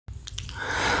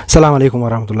السلام عليكم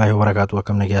ورحمة الله وبركاته.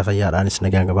 وكم نجا فيا أنس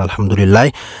نجا قبل الحمد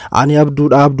لله. أنا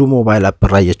عبدو موبايل أب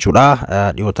الرأي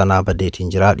شورا ديوتنا بديت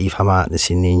إنجرا يفهم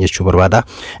نسيني يشوف بربادا.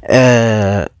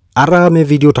 أرى من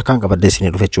فيديو تكان قبل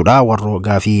سنين رفيتشودا ورو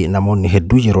غافي نمون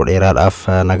هدو يرو إيراد أف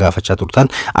نغافة شاتورتان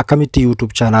akkamitti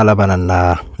يوتيوب channel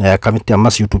bananna akkamitti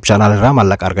ammas يوتيوب channel irraa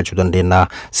mallaqa argachuu dandeenya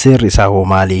sirri isaa hoo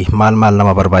maali maal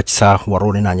nama barbaachisaa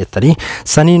warroonni naan jettanii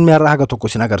saniin meerra haga tokko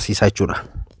sin agarsiisaa jechuudha.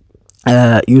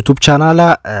 YouTube channel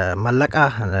mallaqa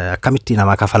akkamitti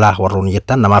nama kafalaa warroonni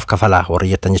jettan namaaf kafalaa warri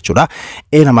jettan jechuudha.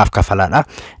 Namaaf kafalaadha.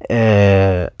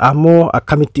 Ammoo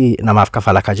akkamitti namaaf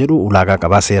kafala ka jedhu ulaagaa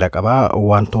qaba seera qaba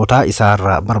wantoota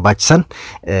isaarra barbaachisan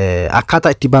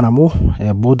akkaataa itti banamu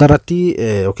boodarratti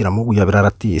yookiin ammoo guyyaa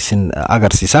biraarratti isin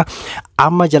agarsiisa.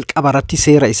 Amma jalqabarratti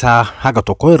seera isaa haga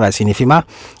tokko irraa isiniif hima.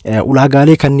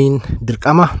 Ulaagaalee kanniin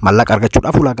dirqama mallaqa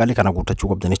argachuudhaaf ulaagaalee kana guuttachuu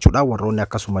qabdan jechuudha. Warroonni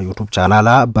akkasuma YouTube channel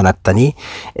banattanii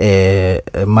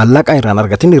mallaqa irraan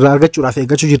argachuudhaaf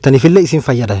eeggachuu jirtaniif illee isin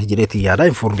fayyada jedheetii yaada.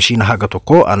 Information haga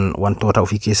tokko wantoota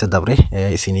ofii keessa dabre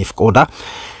isiniif qooda.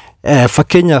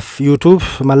 Fakkeenyaaf YouTube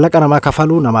mallaqa namaa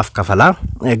kafaluu namaaf kafalaa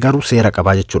garuu seera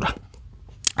qaba jechuudha.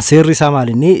 Seerri isaa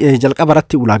maalinni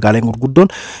jalqabarratti ulaagaaleen gurguddoon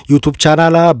YouTube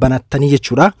channel banattanii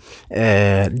jechuudha.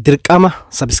 Dirqama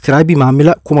subscribe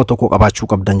maamila 1000 qabaachuu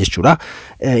qabdan jechuudha.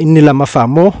 Inni lammaffaa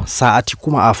ammoo sa'aatii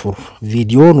 4,000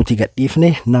 viidiyoo nuti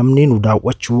gadhiifne namni nu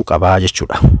daawwachuu qaba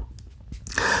jechuudha.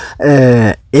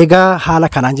 Egaa haala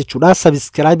kanaan jechuudha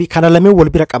subscribe kana lameen wal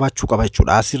bira qabaachuu qaba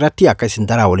jechuudha. Asirratti akka isin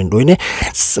daraa waliin dhoyne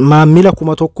maamila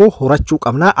 1000 horachuu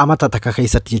qabna amata takka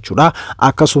keessatti jechuudha.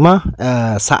 Akkasuma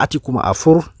sa'aatii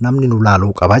 4,000 namni nu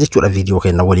laaluu qaba jechuudha viidiyoo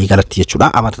kenna walii galatti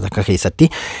jechuudha amata takka keessatti.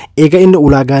 Egaa inni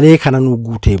ulaagaalee kana nu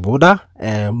guutee booda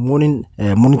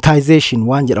monetization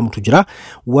waan jedhamutu jira.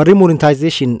 Warri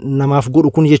monetization namaaf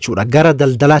godhu kun jechuudha gara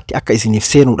daldalaatti akka isiniif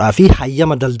seenuudhaa fi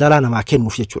hayyama daldalaa namaa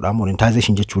kennuuf jechuudha.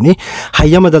 Monetization jechuun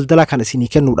hayyama daldalaa kana isinii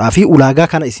kennuudhaa fi ulaagaa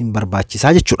kana isin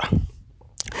barbaachisaa jechuudha.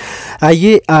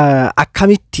 Ayyee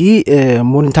akkamitti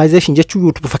monetization jechuun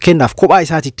YouTube fakkeenyaaf kophaa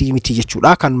isaatiitti miti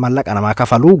jechuudha kan mallaqa namaa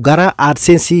kafalu gara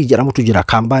AdSense jedhamutu jira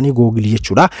kaampaanii Google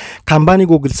jechuudha. Kaampaanii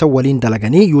Google san waliin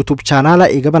dalaganii YouTube channel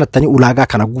eega banattanii ulaagaa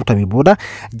kana guutame booda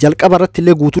jalqabarratti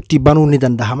illee guututti banuu ni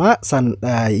dandahama. San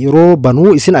yeroo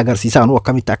banuu isin agarsiisa anu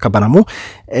akkamitti akka banamu.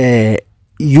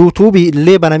 YouTube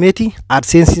illee banameeti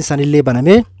AdSense san illee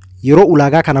banamee yeroo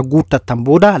ulaagaa kana guuttattan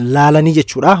booda laalanii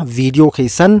jechuudha viidiyoo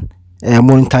keessan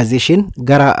monetization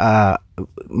gara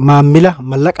maamila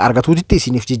mallaqa argatuutitti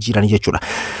isiniif jijjiirani jechuudha.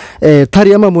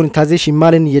 Tarii amma monetization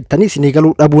maalin jettanii isinii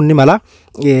galuu dhabuun ni mala.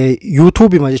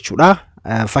 YouTube ma jechuudha.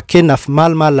 Fakkeenyaaf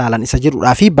maal laalan isa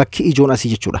jedhuudhaa fi bakki ijoon asii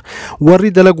jechuudha.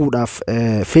 Warri dalaguudhaaf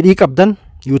fedhii qabdan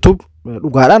YouTube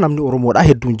dhugaadha namni Oromoodha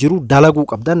hedduun jiru dalaguu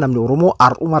qabdan namni Oromoo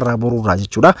ar'umarraa boruurraa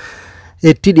jechuudha.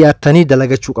 Itti dhiyaattanii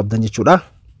dalagachuu qabdan jechuudha.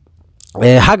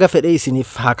 Haga fedhee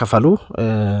isiniif haa kafalu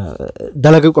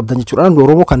dalaguu qabdan jechuudha. Namni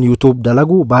Oromoo kan YouTube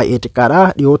dalagu baay'ee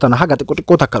xiqqaadha. Dhiyootana haga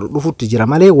xiqqoo takka dhufutti jira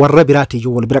malee warra biraati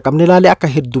iyyuu wal bira qabne ilaalee akka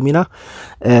heddumina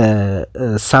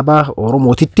saba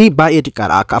Oromootitti baay'ee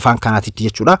xiqqaadha akka afaan kanaatitti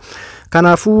jechuudha.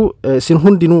 Kanaafuu isin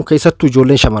hundinuu keessattuu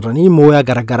ijoolleen shamarranii mooyaa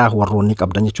garagaraa warroonni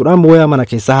qabdan jechuudha. Mooyaa mana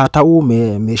keessa haa ta'u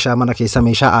meeshaa mana keessa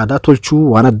meeshaa aadaa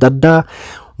tolchuu waan adda addaa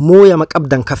mooyaa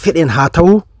qabdan ka fedhen haa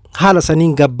ta'u haala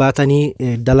saniin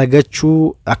gabbaatanii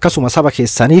dalagachuu akkasuma saba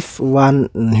keessaniif waan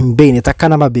hin beekne takka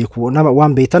nama beeku nama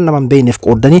waan beektan nama hin beekneef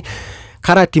qooddanii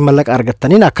karaa ittiin mallaqa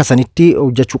argattaniin akka sanitti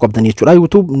hojjechuu qabdan jechuudha.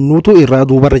 YouTube nuutu irraa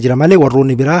duubarra jira malee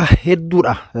warroonni biraa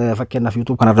hedduudha. Fakkeenyaaf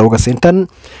YouTube kanarra oga seentan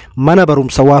mana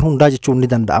barumsa waan hundaa jechuun ni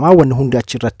danda'ama. Wanni hundi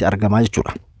achirratti argama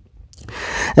jechuudha.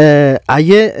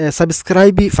 Ayyee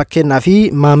subscribe fakkeenyaaf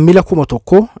maamila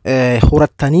 1000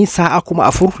 horattanii sa'a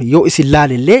 4,000 yoo isin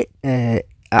laalillee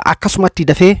akkasumatti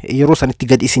dafee yeroo sanitti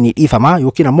gad isinii dhiifama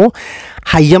yookiin ammoo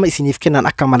hayyama isiniif kennan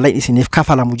akka mallaqni isiniif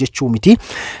kafalamu jechuu miti.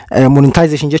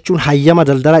 Monetization jechuun hayyama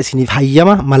daldalaa isiniif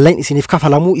hayyama mallaqni isiniif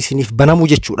kafalamu isiniif banamu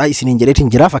jechuudha. Isiniin jedheetiin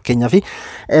jira fakkeenyaaf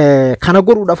kana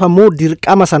godhuudhaaf ammoo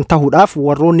dirqama san ta'uudhaaf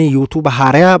warroonni YouTube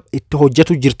haaraa itti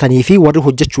hojjetu jirtanii fi warri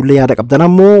hojjechuullee yaada qabdan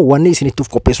ammoo wanni isinitti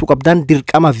qopheessuu qabdan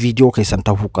dirqama viidiyoo keessan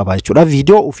ta'uu qaba jechuudha.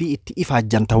 Viidiyoo ofii itti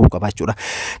ifaajjan ta'uu qaba jechuudha.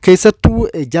 Keessattuu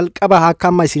jalqaba akka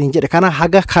amma isiniin jedhe kana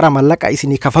haga kara mallaqa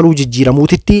isinii kafaluu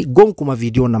jijjiiramuutitti gonkuma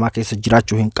viidiyoon namaa keessa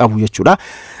jiraachuu hin qabu jechuudha.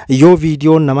 Yoo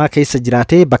viidiyoon namaa keessa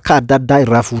jiraate bakka adda addaa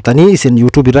irraa fuutanii isin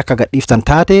YouTube irra akka gadhiiftan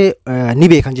taate ni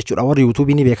beekan jechuudha. Warri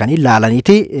YouTube ni beekanii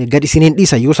laalaniiti gad isiniin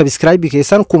dhiisan yoo subscribe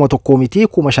keessan 1,000 miti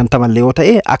 50 illee yoo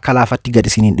ta'e akka laafatti gad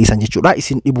isiniin dhiisan jechuudha.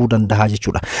 Isin dhibuu danda'a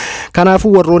jechuudha.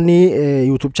 Kanaafuu warroonni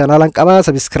YouTube channel qaba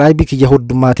subscribe kiyya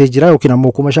hoddummaatee jira yookiin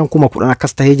ammoo 5,000 10,000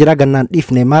 akkas ta'ee jira gannaan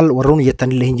dhiifne maal warroonni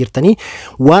jettanillee hin jirtanii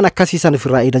waan akkasii san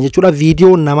ofirraa eedan jechuudha.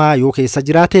 Viidiyoo namaa yoo keessa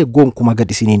jiraate gonkuma gad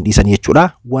isiniin dhiisan jechuudha.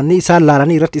 Wanni isaan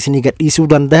laalanii irratti isinii gad dhiisuu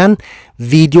danda'an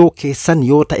viidiyoo keessan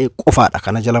yoo ta'e qofaadha.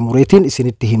 Kana jala mureetiin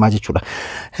isinitti himaa jechuudha.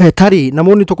 Tarii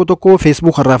namoonni tokko tokko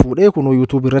Facebook irraa fuudhee Kuno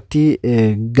YouTube irratti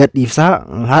gad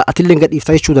dhiifsaa atillee gad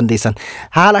dhiiftaa jechuu dandeessan.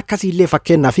 Haala akkasiillee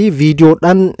fakkeenyaa fi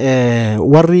viidiyoodhaan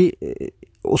warri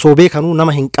osoo beekanuu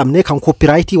nama hin qabne kan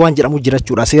copyright waan jedhamu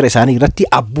jirachuudha seera isaanii irratti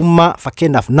abbummaa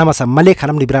fakkeenyaaf nama san malee kan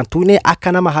namni biraan tuune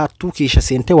akka nama hattuu keessa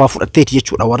seente waa fudhatteeti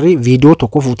jechuudha. Warri viidiyoo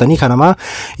tokko fuutanii kanama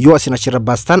yoo isin achirra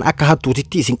baastan akka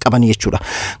hattuutitti isin qabanii jechuudha.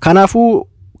 Kanaafuu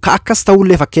ka akkas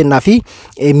ta'ullee fakkeenyaaf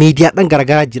miidiyaadhaan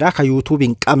garagaraa jira ka YouTube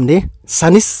hin qabne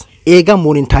sanis eega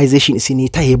monetization isinii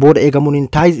ta'ee booda eega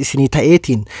monetize isinii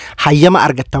ta'eetiin hayyama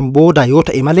argattan booda yoo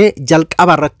ta'e malee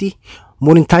jalqaba irratti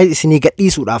monetize isinii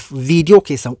gadhiisuudhaaf viidiyoo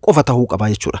keessan qofa ta'uu qaba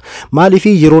jechuudha. Maaliif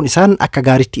yeroon isaan akka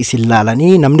gaariitti isin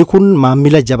laalanii namni kun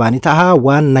maamila jabaanii ta'a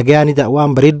waan nagayaani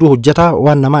waan bareedduu hojjeta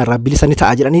waan nama irraa bilisanii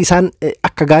ta'a jedhanii isaan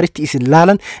akka gaariitti isin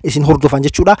laalan isin hordofan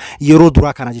jechuudha. Yeroo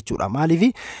duraa kana jechuudha. Maaliif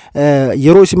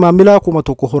yeroo isin maamila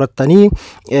 1,000 horattanii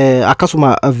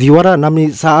akkasuma viewara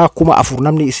namni sa'a 4,000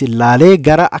 namni isin laalee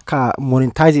gara akka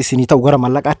monetize isinii ta'u gara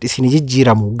mallaqaatti isinii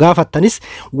jijjiiramu gaafattanis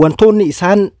wantoonni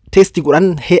isaan testi godhan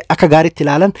akka gaariitti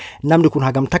ilaalan namni kun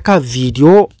hagam takka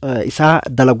viidiyoo isaa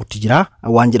dalagutti jira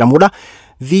waan jedhamudha.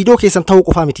 Viidiyoo keessan ta'uu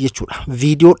qofaa miti jechuudha.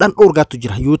 Viidiyoodhaan dhorgaattu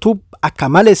jira. YouTube akka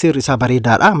malee seerri isaa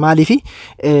bareedaadha. Maaliif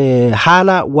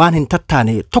haala waan hin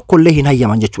tattaane tokkollee hin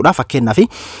hayyaman jechuudha. Fakkeenyaaf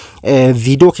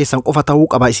viidiyoo keessan qofa ta'uu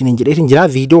qaba isiniin jedheetiin jira.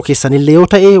 Viidiyoo keessanillee yoo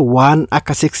ta'e waan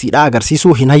akka seksiidha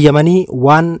agarsiisu hin hayyamanii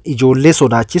waan ijoollee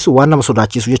sodaachisu waan nama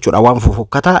sodaachisu jechuudha. Waan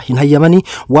fofokkataa hin hayyamanii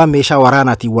waan meeshaa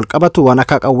waraanaatiin wal qabatu waan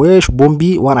akka qawwee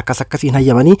bombii waan akkas akkasii hin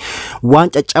hayyamanii waan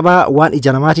caccabaa waan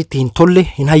ija namaatitti hin tolle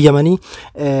hin hayyamanii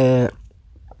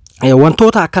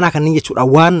wantoota akkana kanneen jechuudha.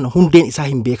 Waan hundeen isaa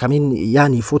hin beekamin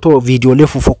yaani footoo viidiyoolee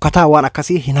fofokkataa waan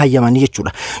akkasii hin hayyamanii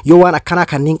jechuudha. Yoo waan akkana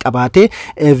kanneen qabaate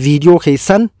viidiyoo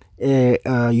keessan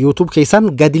YouTube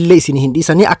keessan gadillee isin hin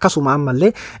dhiisanii akkasuma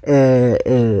ammallee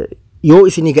yoo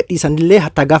isinii gadhiisanillee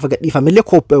hatta gaafa gadhiifamillee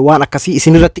waan akkasii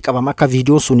isinirratti qabama akka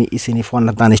viidiyoon suni isiniif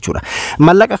waan ta'an jechuudha.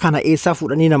 Mallaqa kana eessaa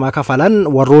fuudhanii namaa kafalan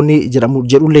warroonni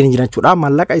jedhullee ni jiran jechuudha.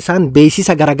 Mallaqa isaan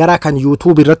beeksisa garagaraa kan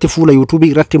YouTube irratti fuula YouTube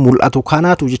irratti mul'atu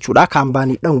kanaatu jechuudha.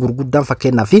 Kaambaaniidhaan gurguddaan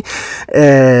fakkeenyaaf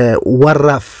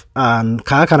warraaf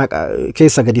kana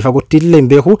keessa gadi fagootti illee hin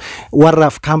beeku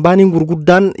warraaf kaambaaniin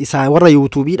gurguddaan isaa warra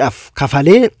YouTubeidhaaf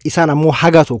kafalee isaan ammoo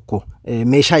haga tokko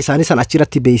meeshaa isaanii san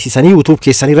achirratti beeksisanii YouTube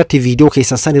keessan irratti viidiyoo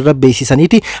keessan san irra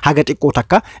beeksisaniiti haga xiqqoo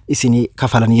takka isinii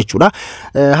kafalan jechuudha.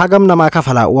 Hagam namaa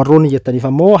kafala warroonni jettaniif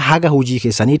ammoo haga hojii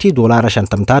keessaniiti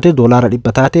 $50 taate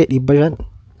 $100 taate $500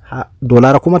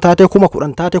 $1,000 taate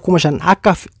 10,000 taate 5,000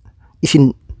 akka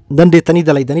isin dandeettanii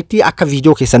dalaydanitti akka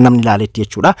viidiyoo keessan namni ilaaletti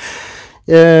jechuudha.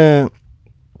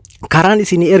 Karaan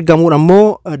isin ergamuun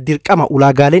ammoo dirqama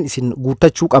ulaagaaleen isin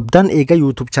guuttachuu qabdan eega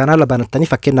YouTube channel banattanii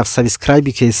fakkeenyaaf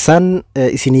subscribe keessan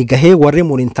isinii gahee warri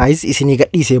monetize isinii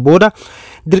gadhiisee booda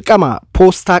dirqama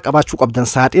poostaa qabaachuu qabdan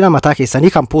saaxina mataa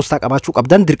keessanii kan poostaa qabaachuu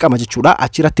qabdan dirqama jechuudha.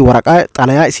 Achirratti waraqaa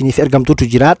xalayaa isiniif ergamtutu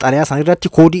jira. Xalayaa san irratti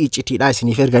koodii iccitiidha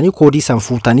isiniif erganii koodii san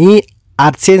fuutanii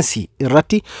AdSense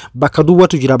irratti bakka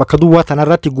duwwaatu jira. Bakka duwwaa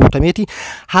tanarratti guutameeti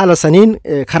haala saniin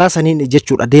karaa saniin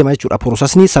jechuudha deema jechuudha.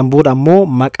 Prosesni san booda ammoo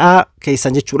maqaa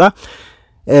keessan jechuudha.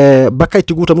 Bakka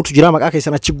itti guutamutu jira. Maqaa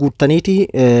keessan achi guutaniiti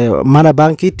mana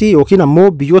baankiitti yookiin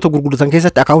ammoo biyyoota gurguddatan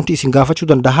keessatti akaawuntii isin gaafachuu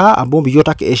danda'a. Ammoo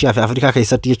biyyoota akka Eeshiyaa fi Afrikaa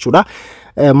keessatti jechuudha.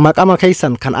 Maqama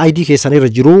keessan kan ID keessan irra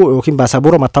jiru yookiin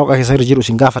baasaboora mattaawaqaa keessan irra jiru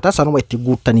isin gaafata. Sanuma itti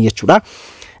guutanii jechuudha.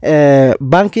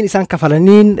 Bankiin isaan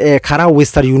kafalaniin karaa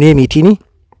Western Union'itiin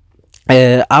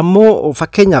ammoo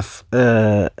fakkeenyaaf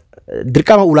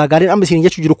dirqama ulaagaaleen amma isin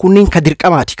jechuu jiru kunniin ka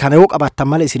dirqamaati. Kana yoo qabaattan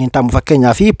malee isin hin taamu.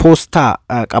 Fakkeenyaaf poostaa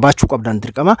qabaachuu qabdan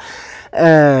dirqama.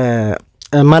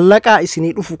 Mallaqaa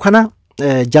isinii dhufu kana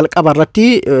jalqaba irratti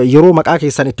yeroo maqaa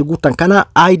keessan itti guutan kana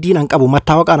ID nan qabu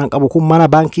mattaawaqaa nan qabu kun mana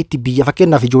baankiitti biyya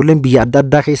fakkeenyaaf ijoolleen biyya adda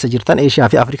addaa keessa jirtan Eeshiyaa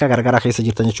fi Afrikaa garagaraa keessa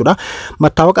jirtan jechuudha.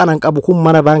 Mattaawaqaa nan qabu kun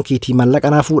mana baankiitti mallaqa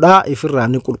na fuudhaa ifirraa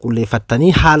ni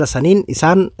qulqulleeffattanii haala saniin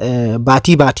isaan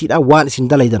baatii baatiidhaan waan isin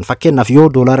dalaydan fakkeenyaaf yoo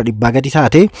 $100 gadi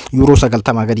taate yuuroo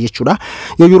 90 gadi jechuudha.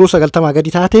 Yoo yuuroo 90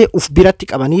 gadi taate uf biratti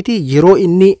qabaniiti yeroo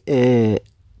inni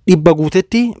dhibba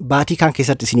guutetti baatii kan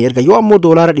keessatti isin erga yoo ammoo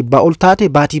 $100 ol taate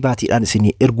baatii baatiidhaan isin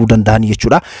erguu danda'an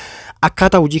jechuudha.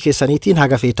 Akkaataa hojii keessaniitiin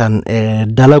haga feetan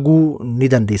dalaguu ni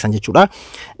dandeessan jechuudha.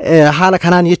 Haala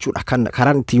kanaan jechuudha kan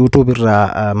karaan itti YouTube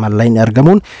irraa mallayni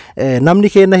argamuun namni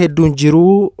keenya hedduun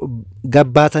jiru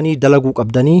gabbaatanii dalaguu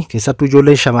qabdanii keessattuu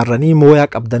ijoolleen shamarranii mooyaa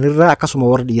qabdanirra akkasuma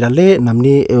warra dhiirallee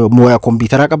namni mooyaa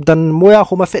kompiitaraa qabdan mooyaa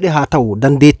homa fedhe haa ta'u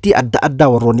dandeettii adda addaa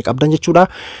warroonni qabdan jechuudha.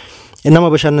 nama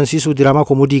bashannansiisuu diraamaa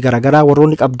koomedii garaagaraa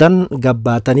warroonni qabdan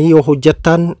gabbaatanii yoo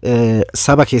hojjettan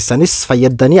saba keessanis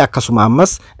fayyadanii akkasuma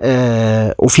ammas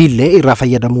ofiillee irraa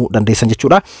fayyadamuu dandeessan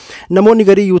jechuudha. Namoonni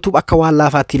garii YouTube akka waan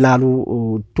laafaatti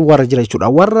ilaalu tu warra jira jechuudha.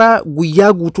 Warra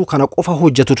guyyaa guutuu kana qofa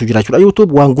hojjetutu jira jechuudha.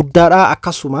 YouTube waan guddaadha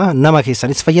akkasuma nama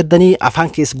keessanis fayyadanii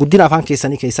guddina afaan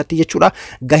keessanii keessatti jechuudha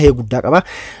gahee guddaa qaba.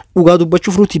 Dhugaa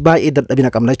dubbachuuf nuti baay'ee dadhabina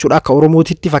qabna jechuudha. Akka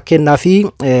Oromootitti fakkeenyaaf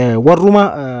warruma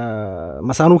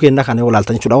masaanuu kenna kana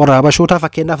olaaltan jechuudha. Warra Habashootaa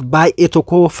fakkeenyaaf baay'ee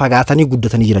tokko fagaatanii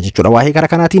guddatanii jira jechuudha. Waa'ee gara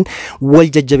kanaatiin wal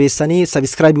jajjabeessanii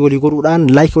subscribe walii godhuudhaan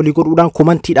like walii godhuudhaan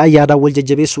kommentiidhaan yaada wal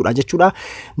jajjabeessuudha jechuudha.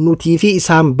 Nutii fi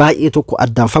isaan baay'ee tokko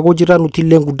addaan fagoo jira. Nuti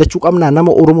illee guddachuu qabna.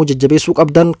 Nama Oromoo jajjabeessuu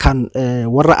qabdan kan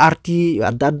warra aartii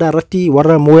adda addaa irratti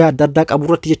warra mooyaa adda addaa qabu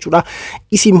irratti jechuudha.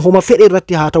 Isin homa fedhe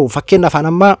irratti haa ta'u fakkeenyaaf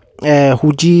amma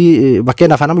hojii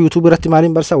fakkeenyaaf nama YouTube irratti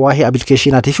maaliin barsa waa'ee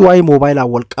applicationaatii fi waa'ee moobaayilaa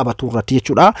wal qabatu irratti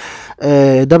jechuudha.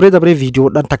 Dabree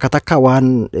viidiyoodhaan takka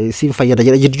waan isin fayyada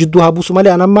jedha jidduu haa buusu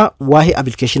malee anamma waa'ee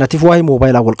applicationaatii fi waa'ee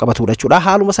moobaayilaa wal qabatudha jechuudha.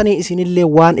 Haaluma sanii isinillee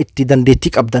waan itti dandeettii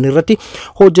qabdan irratti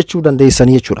hojjechuu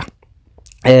dandeessanii jechuudha.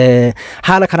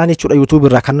 Haala kanaan jechuudha YouTube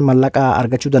irraa kan mallaqa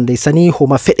argachuu dandeessanii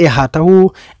homa fedhe haa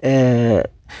ta'u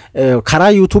karaa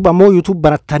YouTube ammoo YouTube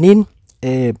barattaniin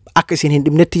akka isin hin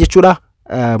dhibnetti jechuudha.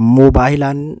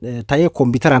 Moobayilaan ta'ee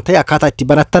kompiitaraan ta'ee akkaataa itti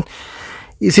barattan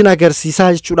isin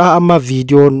agarsiisaa jechuudha. Amma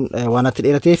viidiyoon waan itti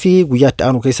dheeratee fi guyyaatti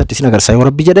aanu keessatti isin agarsiisaa yoo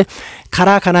rabbi jedhe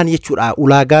karaa kanaan jechuudha.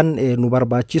 Ulaagaan nu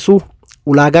barbaachisu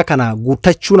ulaagaa kana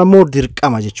guuttachuun ammoo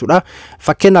dirqama jechuudha.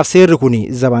 Fakkeenyaaf seerri kun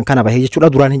zaman kana bahee jechuudha.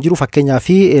 Duraan hin jiru fakkeenyaaf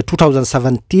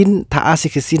 2017 ta'aa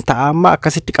 16 ta'aa amma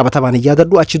akkasitti qabatamaan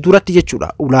yaadadhu achi duratti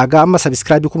jechuudha. Ulaagaa amma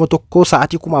subscribe 1000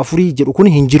 sa'aatii 4000 jedhu kun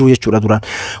hin jiru jechuudha duraan.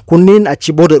 Kunniin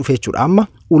achi booda dhufe jechuudha. Amma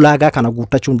ulaagaa kana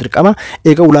guuttachuun dirqama.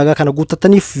 Eega ulaagaa kana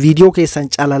guuttataniif viidiyoo keessan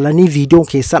calalanii viidiyoon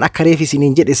keessan akka reef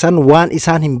isiniin jedhe san waan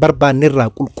isaan hin barbaanne irraa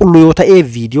qulqullu yoo ta'e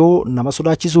viidiyoo nama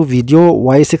sodaachisu viidiyoo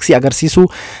waa'ee seksii agarsiisu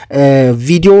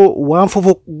viidiyoo waan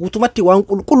fofo guutumatti waan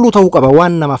qulqullu ta'uu qaba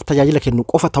waan namaaf tajaajila kennu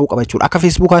qofa ta'uu qaba jechuudha. Akka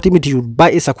Facebookaatii miti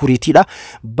baay'ee sakuriitiidha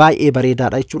baay'ee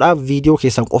bareedaadha jechuudha. Viidiyoo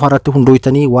keessan qofa irratti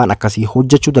hundooytanii waan akkasii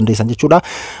hojjechuu dandeessan jechuudha.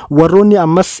 Warroonni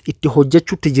ammas itti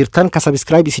hojjechuutti jirtan ka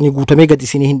subscribe isinii guutamee gad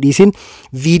isinii hin dhiisin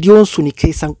viidiyoon suni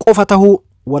keessan qofa ta'uu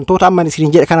wantoota amma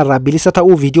isiniin jedhe kanarraa bilisa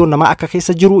ta'uu viidiyoon nama akka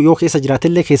keessa jiru yoo keessa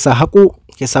jiraatellee keessaa haquu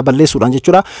keessaa balleessuudhaan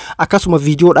jechuudha. Akkasuma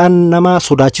viidiyoodhaan nama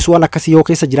sodaachisu waan akkasii yoo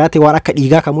keessa jiraate waan akka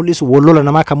dhiigaa kan mul'isu wallola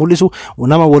namaa kan mul'isu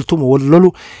nama waltumu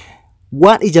wallolu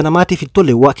waan ija namaatiif hin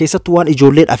tolle waa keessattuu waan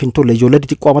ijoolleedhaaf hin tolle ijoollee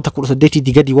xixiqqoo amata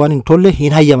 18 gadi waan hin tolle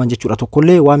hin hayyaman jechuudha.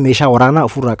 Tokkollee waan meeshaa waraanaa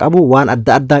ofirraa qabu waan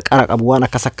adda addaa qara qabu waan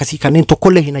akkasii kanneen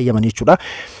tokkollee hin hayyaman jechuudha.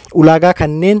 Ulaagaa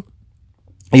kanneen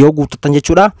yoo guuttatan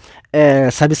jechuudha.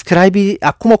 Subscribe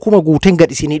akkuma guuteen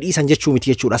gad isinii dhiisan jechuu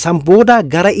miti jechuudha. San booda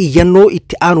gara iyyannoo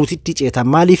itti aanuutitti ceetan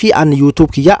maaliifi an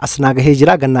YouTube kiyya asnaa gahee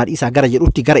jira gannaa dhiisaa gara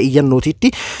jedhutti gara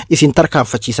iyyannootitti isin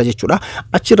tarkaanfachiisa jechuudha.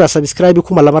 Achirraa subscribe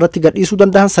 2000 irratti gad dhiisuu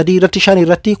dandahan 3 irratti 5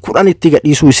 irratti 10 itti gad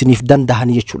dhiisuu isiniif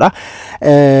dandahan jechuudha.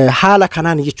 Haala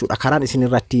kanaan jechuudha karaan isin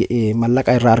irratti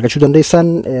mallaqa irraa argachuu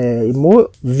dandeessan immoo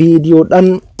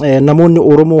viidiyoodhaan namoonni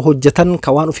Oromoo hojjetan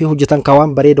ka waan ofii hojjetan ka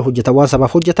waan bareeda hojjetan waan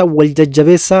sabaaf hojjetan wal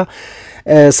jajjabeessa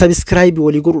subscribe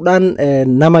walii godhuudhaan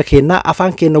nama kenna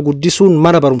afaan kenna guddisuun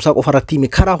mana barumsaa qofa irratti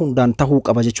karaa hundaan ta'uu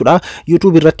qaba jechuudha.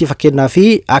 YouTube irratti fakkeenyaaf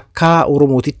akka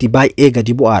Oromootitti baay'ee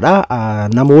gadi bu'aadha.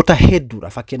 Namoota hedduudha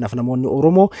fakkeenyaaf namoonni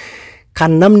Oromoo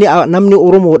kan namni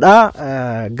Oromoodha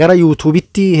gara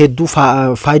YouTube'itti hedduu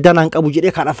faayidaa naan qabu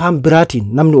jedhee kan afaan biraatiin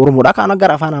namni Oromoodha kan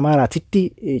gara afaan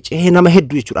Amaaraatitti cehee nama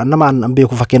hedduu jechuudha. Nama an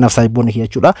beeku fakkeenyaaf saayiboonni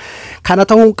jechuudha. Kana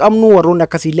ta'uu hin qabnu warroonni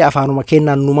akkasiillee afaanuma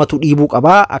kennaan numatu dhiibuu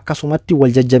qaba. Akkasumatti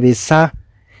wal jajjabeessaa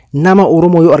nama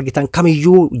Oromoo yoo argitan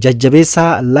kamiyyuu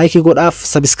jajjabeessaa like godhaaf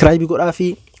subscribe godhaaf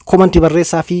comment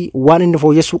barreessaa fi waan inni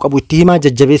fooyyessuu qabu itti himaa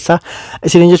jajjabeessaa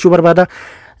isin jechuu barbaada.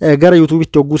 Gara YouTube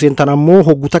itti hogguu seentan ammoo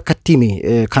hoggu takka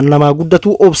tiime kan nama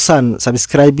guddatu obsaan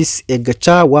subscribes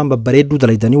eeggachaa waan babbareedduu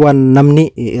dalaydanii waan namni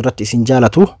irratti isin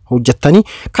jaalatu hojjettanii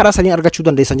karaa sanii argachuu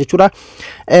dandeessan jechuudha.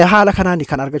 Haala kanaan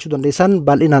kan argachuu dandeessan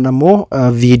bal'inaan ammoo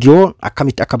viidiyoo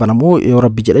akkamitti akka banamu yoo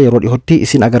rabbi jedhe yeroo dhihootti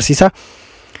isin agarsiisa.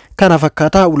 Kana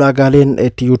fakkaata ulaagaaleen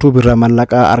itti YouTube irraa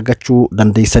mallaqa argachuu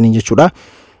dandeessanii jechuudha.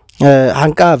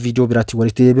 Hanga viidiyoo biraatti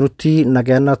walitti deebinutti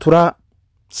nagaannaa tura.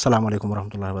 Assalamu alaikum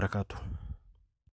warahmatullahi wabarakatuh.